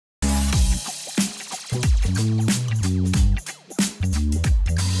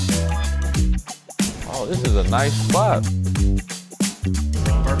This is a nice spot.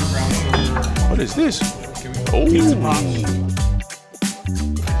 What is this? Oh.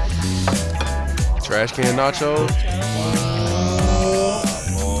 Trash can nachos.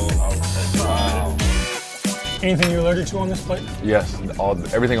 Anything you're allergic to on this plate? Yes,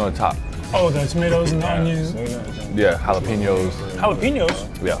 everything on the top. Oh, the tomatoes and the onions. Yeah, jalapenos.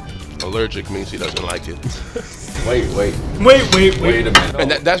 Jalapenos? Yeah. Allergic means he doesn't like it. Wait a minute.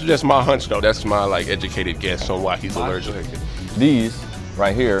 And that's just my hunch, though. That's my educated guess on why he's allergic. These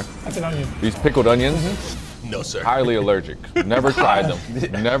right here. That's an onion. These pickled onions. No, sir. Highly allergic. Never tried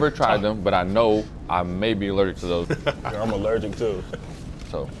them. Never tried them, but I know I may be allergic to those. I'm allergic too.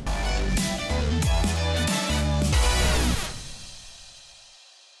 So.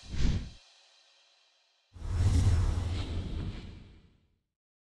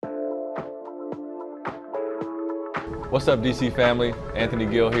 What's up, DC family? Anthony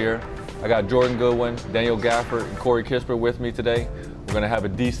Gill here. I got Jordan Goodwin, Daniel Gafford, and Corey Kispert with me today. We're gonna have a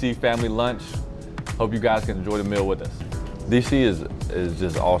DC family lunch. Hope you guys can enjoy the meal with us. DC is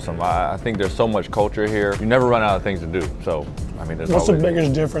just awesome. I think there's so much culture here. You never run out of things to do. So, I mean, what's the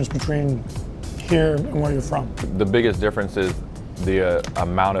biggest difference between here and where you're from? The biggest difference is the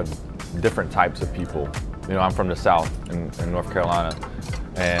amount of different types of people. You know, I'm from the South in North Carolina,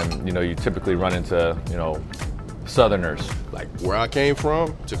 and you know, you typically run into, you know, Southerners. Like where I came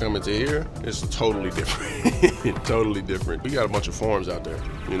from to come into here, it's totally different. Totally different. We got a bunch of farms out there.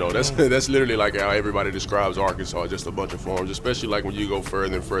 You know, that's literally like how everybody describes Arkansas, just a bunch of farms, especially like when you go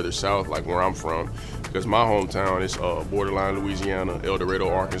further and further south, like where I'm from. Because my hometown is borderline Louisiana, El Dorado,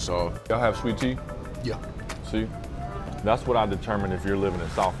 Arkansas. Y'all have sweet tea? Yeah. See? That's what I determine if you're living in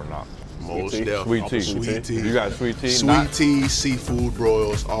South or not. Most Sweet tea. Sweet tea. You got sweet tea? Sweet tea, seafood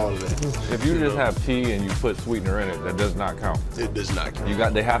broils, all of that. If you just have tea and you put sweetener in it, that does not count. It does not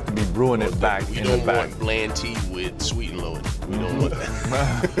count. They have to be brewing it back in the back. We don't want bland tea with sweet and low in it. We don't want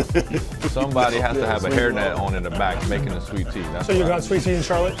that. Somebody has to have a hairnet on in the back making the sweet tea. That's so you got sweet tea in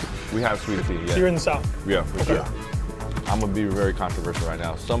Charlotte? We have sweet tea, yeah. So you're in the South? Yeah, for sure. I'm gonna be very controversial right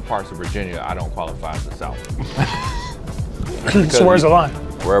now. Some parts of Virginia, I don't qualify as the South. So where's the line?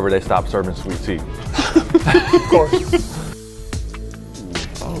 Wherever they stop serving sweet tea. Of course.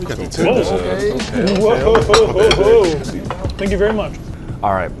 Oh, we got the tenders. Whoa. Thank you very much.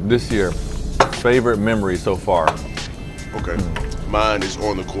 All right, this year, favorite memory so far? Okay. Mine is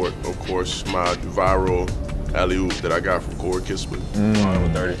on the court, of course. My viral alley-oop that I got from Corey Kispert.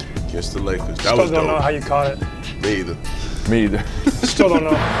 Number 30. Against the Lakers. That Still was don't dope. know how you caught it. Me either. Me either. Still don't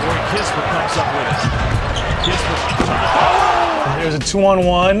know. Kispert comes up with it. Kispert. It was a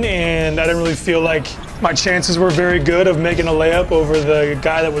 2-on-1, and I didn't really feel like my chances were very good of making a layup over the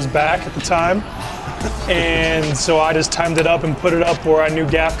guy that was back at the time. And so I just timed it up and put it up where I knew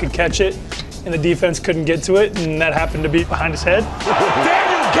Gaff could catch it, and the defense couldn't get to it, and that happened to be behind his head.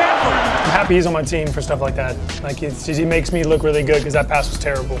 Daniel Gafford! I'm happy he's on my team for stuff like that. Like, he makes me look really good because that pass was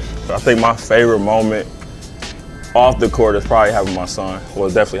terrible. I think my favorite moment off the court is probably having my son. Well,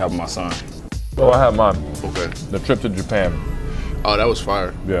 definitely having my son. Oh, I have mine. Okay. The trip to Japan. Oh, that was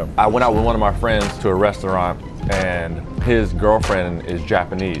fire. Yeah. I went out with one of my friends to a restaurant, and his girlfriend is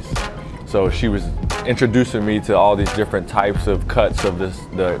Japanese. So she was introducing me to all these different types of cuts of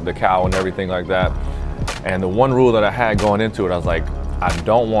the cow and everything like that. And the one rule that I had going into it, I was like, I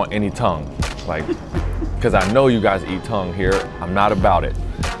don't want any tongue. Like, because I know you guys eat tongue here. I'm not about it.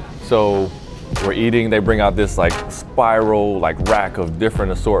 So we're eating, they bring out this like spiral, like rack of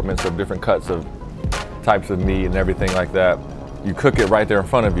different assortments of different cuts of types of meat and everything like that. You cook it right there in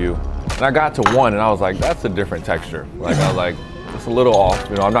front of you. And I got to one and I was like, that's a different texture. Like, I was like, it's a little off.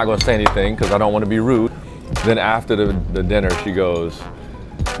 You know, I'm not gonna say anything because I don't want to be rude. Then after the dinner, she goes,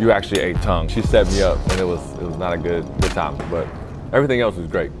 you actually ate tongue. She set me up and it was not a good time, but everything else was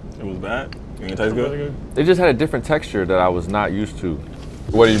great. It was bad? You didn't taste good? It just had a different texture that I was not used to.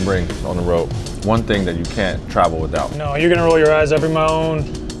 What do you bring on the road? One thing that you can't travel without. No, you're gonna roll your eyes. I bring my own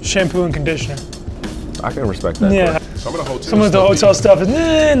shampoo and conditioner. I can respect that. Yeah. Some of the hotel stuff is,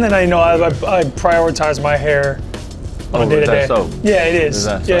 and then I prioritize my hair on a day-to-day. So? Yeah, it is.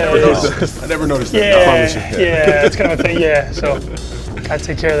 Is yeah, it is. I never noticed that. Yeah, I promise you. Yeah, it's kind of a thing. Yeah, so I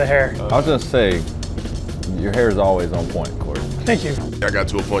take care of the hair. I was gonna say, your hair is always on point, Corey. Thank you. I got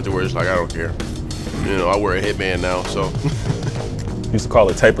to a point to where it's like, I don't care. You know, I wear a headband now, so. Used to call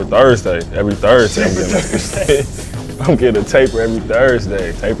it Taper Thursday. Every Thursday. I'm getting a taper every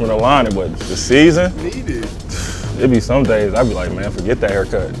Thursday. Tapering the line, but the season? Needed. It'd be some days I'd be like, man, forget that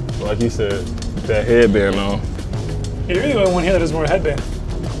haircut. Like you said, that headband on. You're the only one here that doesn't wear a headband.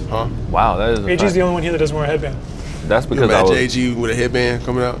 Huh? Wow, that is a AG's fact. the only one here that doesn't wear a headband. That's You because I imagine was, AG with a headband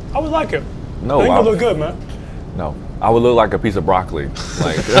coming out? I would like it. No, I think you look good, man. No, I would look like a piece of broccoli,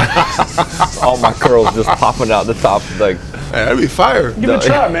 like all my curls just popping out the top, like. Hey, that'd be fire. Give it a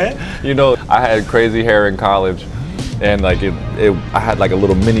try, man. You know, I had crazy hair in college, and like I had like a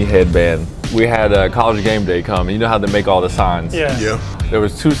little mini headband. We had a college game day come, and you know how they make all the signs? Yeah. There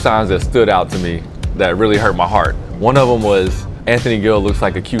was 2 signs that stood out to me that really hurt my heart. One of them was Anthony Gill looks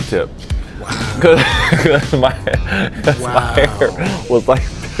like a Q-tip. Because my hair was like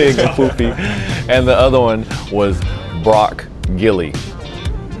big and poofy. And the other one was Brock Gilly.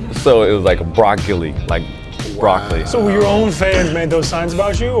 So it was like Brock Gilly, like broccoli. So your own fans made those signs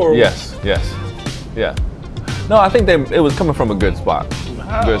about you, or? Yes. Yeah. No, I think it was coming from a good spot.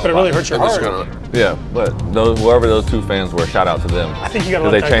 But it really hurt your heart. Yeah, but whoever those 2 fans were, shout out to them. I think you gotta.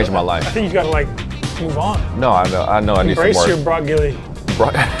 Because they changed my life. I think you gotta like move on. No, I know. I need some Embrace more. your Brock Gilly.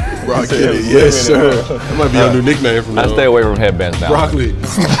 Brock Gilly, yes, sir. That might be your new nickname from now on. I stay away from headbands now. Broccoli.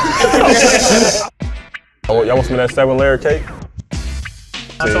 Y'all want some of that 7-layer cake?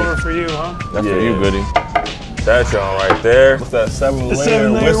 That's over for you, huh? That's for you, Goody. That's y'all right there. What's that 7-layer? The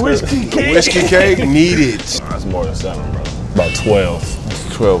 7-layer whiskey cake. Whiskey cake needed. That's more than 7, bro. About 12.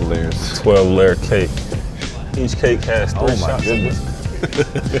 It's 12 layers. 12-layer cake. Each cake has 3 shots. Oh my goodness.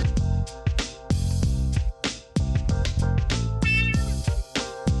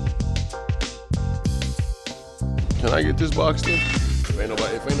 Can I get this box then? If ain't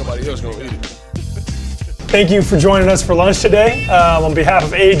nobody else gonna eat it. Thank you for joining us for lunch today. On behalf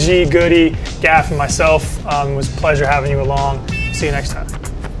of AG, Goody, Gaff, and myself, it was a pleasure having you along. See you next time.